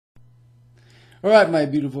All right, my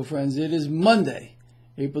beautiful friends, it is Monday,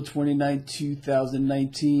 April 29,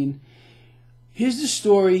 2019. Here's the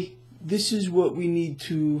story. This is what we need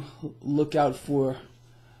to look out for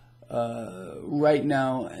right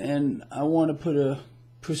now, and I want to put a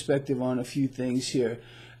perspective on a few things here.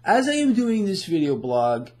 As I am doing this video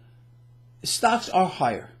blog, stocks are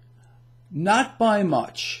higher. Not by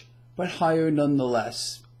much, but higher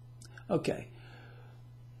nonetheless. Okay.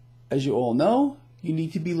 As you all know, you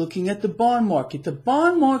need to be looking at the bond market. The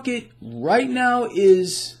bond market right now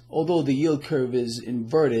is, although the yield curve is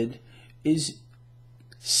inverted, is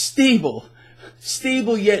stable.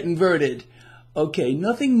 Stable yet inverted. Okay,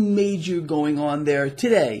 nothing major going on there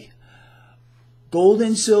today. Gold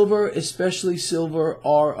and silver, especially silver,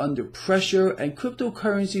 are under pressure, and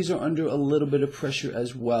cryptocurrencies are under a little bit of pressure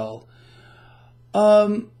as well.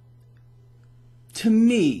 To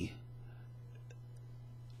me,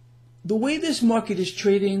 the way this market is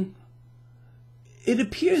trading, it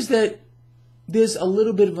appears that there's a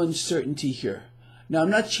little bit of uncertainty here. Now, I'm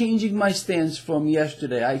not changing my stance from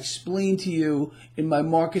yesterday. I explained to you in my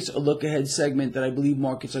Markets a Look Ahead segment that I believe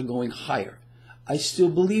markets are going higher. I still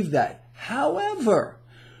believe that. However,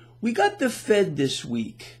 we got the Fed this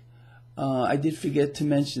week. I did forget to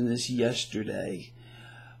mention this yesterday.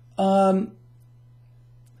 In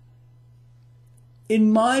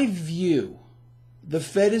my view, the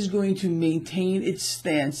Fed is going to maintain its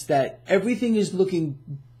stance that everything is looking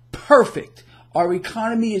perfect. Our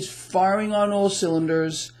economy is firing on all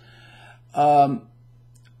cylinders, but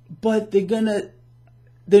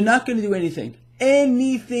they're not going to do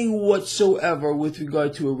anything whatsoever with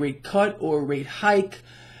regard to a rate cut or a rate hike.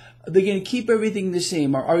 They're going to keep everything the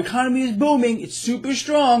same. Our economy is booming. It's super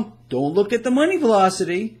strong. Don't look at the money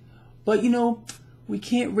velocity. But, we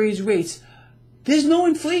can't raise rates. There's no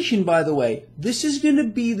inflation, by the way. This is going to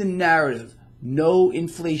be the narrative. No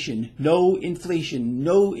inflation, no inflation,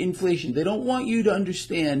 no inflation. They don't want you to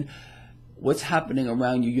understand what's happening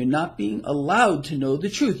around you. You're not being allowed to know the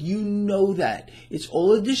truth. You know that. It's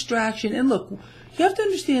all a distraction. And look, you have to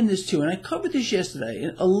understand this too, and I covered this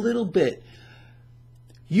yesterday a little bit.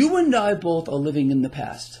 You and I both are living in the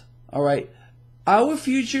past, all right? Our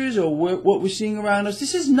futures or what we're seeing around us,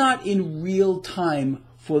 this is not in real time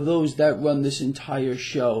for those that run this entire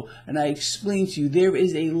show. And I explained to you, there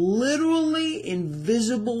is a literally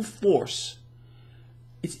invisible force.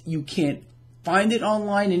 You can't find it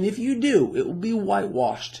online, and if you do, it will be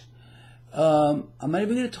whitewashed. I'm not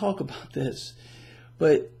even going to talk about this,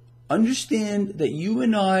 but understand that you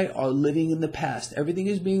and I are living in the past. Everything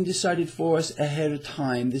is being decided for us ahead of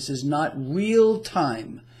time. This is not real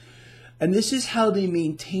time. And this is how they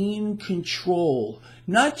maintain control,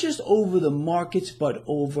 not just over the markets, but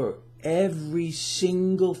over every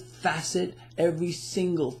single facet, every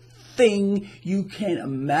single thing you can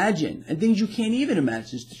imagine, and things you can't even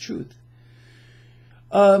imagine is the truth.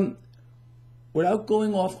 Without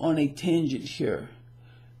going off on a tangent here,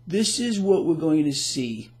 this is what we're going to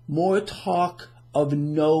see. More talk of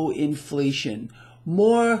no inflation,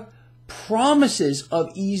 more promises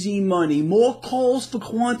of easy money, more calls for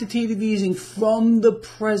quantitative easing from the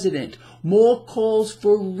president, more calls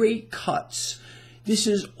for rate cuts. This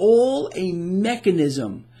is all a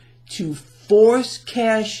mechanism to force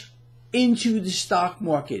cash into the stock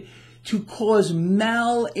market, to cause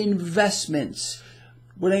malinvestments.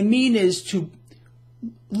 What I mean is to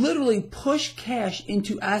literally push cash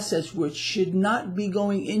into assets which should not be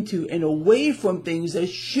going into and away from things that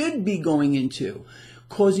should be going into,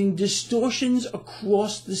 causing distortions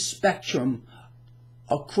across the spectrum,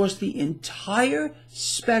 across the entire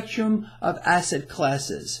spectrum of asset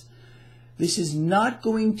classes. This is not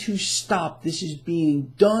going to stop. This is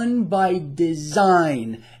being done by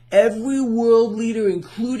design. Every world leader,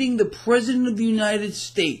 including the President of the United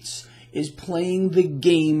States, is playing the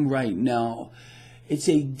game right now. It's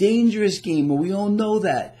a dangerous game, and we all know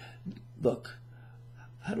that. Look,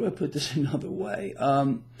 how do I put this another way?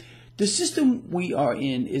 The system we are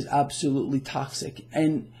in is absolutely toxic,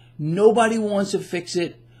 and nobody wants to fix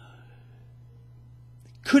it.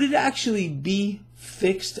 Could it actually be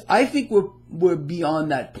fixed? I think we're beyond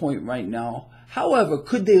that point right now. However,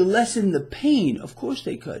 could they lessen the pain? Of course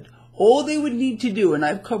they could. All they would need to do, and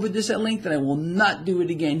I've covered this at length and I will not do it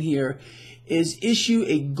again here, is issue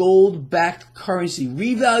a gold-backed currency.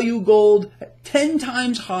 Revalue gold 10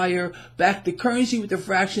 times higher, back the currency with a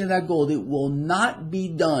fraction of that gold. It will not be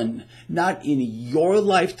done. Not in your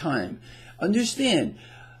lifetime. Understand,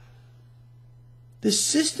 the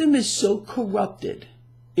system is so corrupted,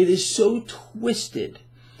 it is so twisted,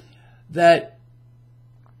 that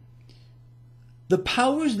the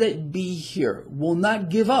powers that be here will not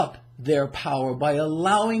give up. their power by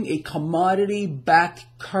allowing a commodity-backed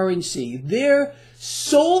currency. Their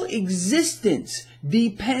sole existence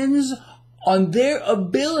depends on their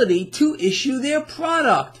ability to issue their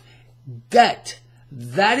product. Debt.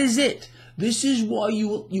 That is it. This is why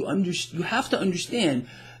you have to understand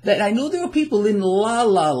that I know there are people in La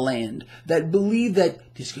La Land that believe that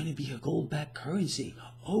there's going to be a gold-backed currency.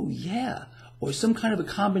 Oh, yeah. Or some kind of a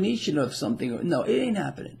combination of something. No, it ain't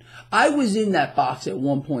happening. I was in that box at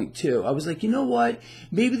one point, too. I was like, you know what?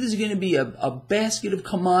 Maybe there's going to be a basket of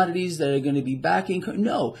commodities that are going to be backing.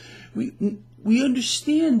 No, we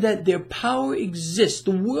understand that their power exists.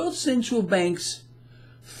 The world central banks,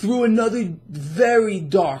 through another very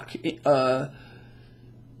dark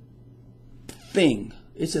thing.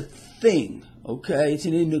 It's a thing, okay? It's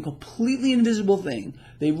a completely invisible thing.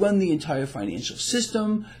 They run the entire financial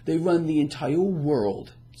system. They run the entire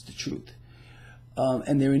world. It's the truth.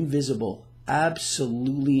 And they're invisible.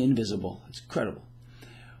 Absolutely invisible. It's incredible.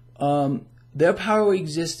 Their power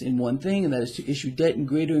exists in one thing, and that is to issue debt in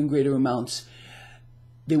greater and greater amounts.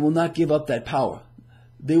 They will not give up that power.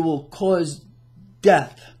 They will cause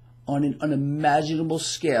death on an unimaginable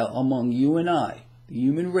scale among you and I, the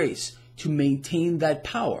human race, to maintain that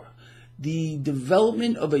power. The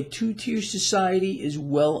development of a two-tier society is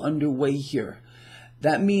well underway here.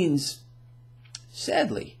 That means,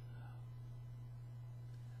 sadly,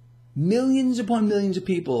 millions upon millions of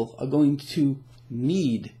people are going to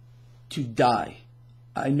need to die.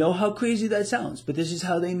 I know how crazy that sounds, but this is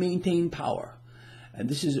how they maintain power. And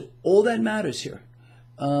this is all that matters here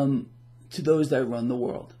to those that run the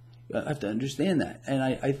world. You have to understand that. And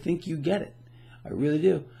I think you get it. I really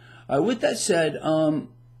do. With that said,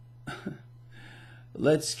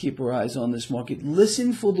 let's keep our eyes on this market.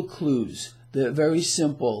 Listen for the clues. They're very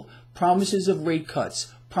simple. Promises of rate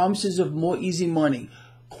cuts, promises of more easy money,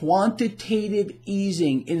 quantitative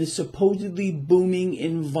easing in a supposedly booming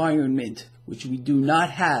environment, which we do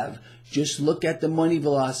not have. Just look at the money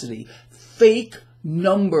velocity. Fake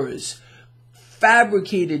numbers,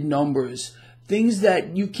 fabricated numbers, things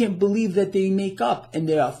that you can't believe that they make up, and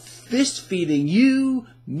they are fist feeding you,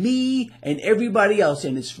 me, and everybody else,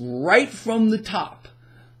 and it's right from the top.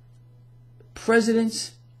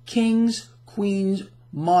 Presidents, kings, queens,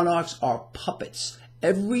 monarchs are puppets.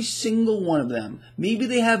 Every single one of them. Maybe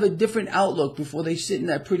they have a different outlook before they sit in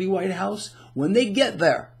that pretty White House. When they get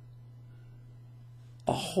there,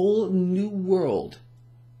 a whole new world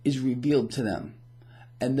is revealed to them.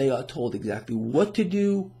 And they are told exactly what to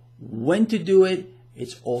do, when to do it.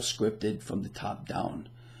 It's all scripted from the top down.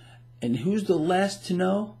 And who's the last to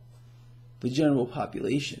know? The general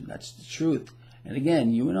population. That's the truth. And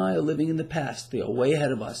again, you and I are living in the past. They are way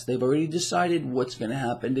ahead of us. They've already decided what's going to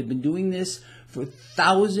happen. They've been doing this for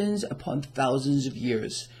thousands upon thousands of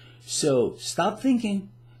years. So stop thinking.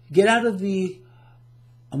 Get out of the,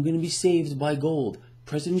 I'm going to be saved by gold.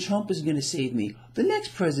 President Trump is going to save me. The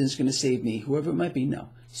next president's going to save me, whoever it might be. No.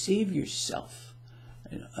 Save yourself.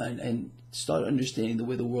 And start understanding the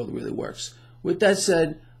way the world really works. With that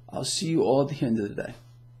said, I'll see you all at the end of the day.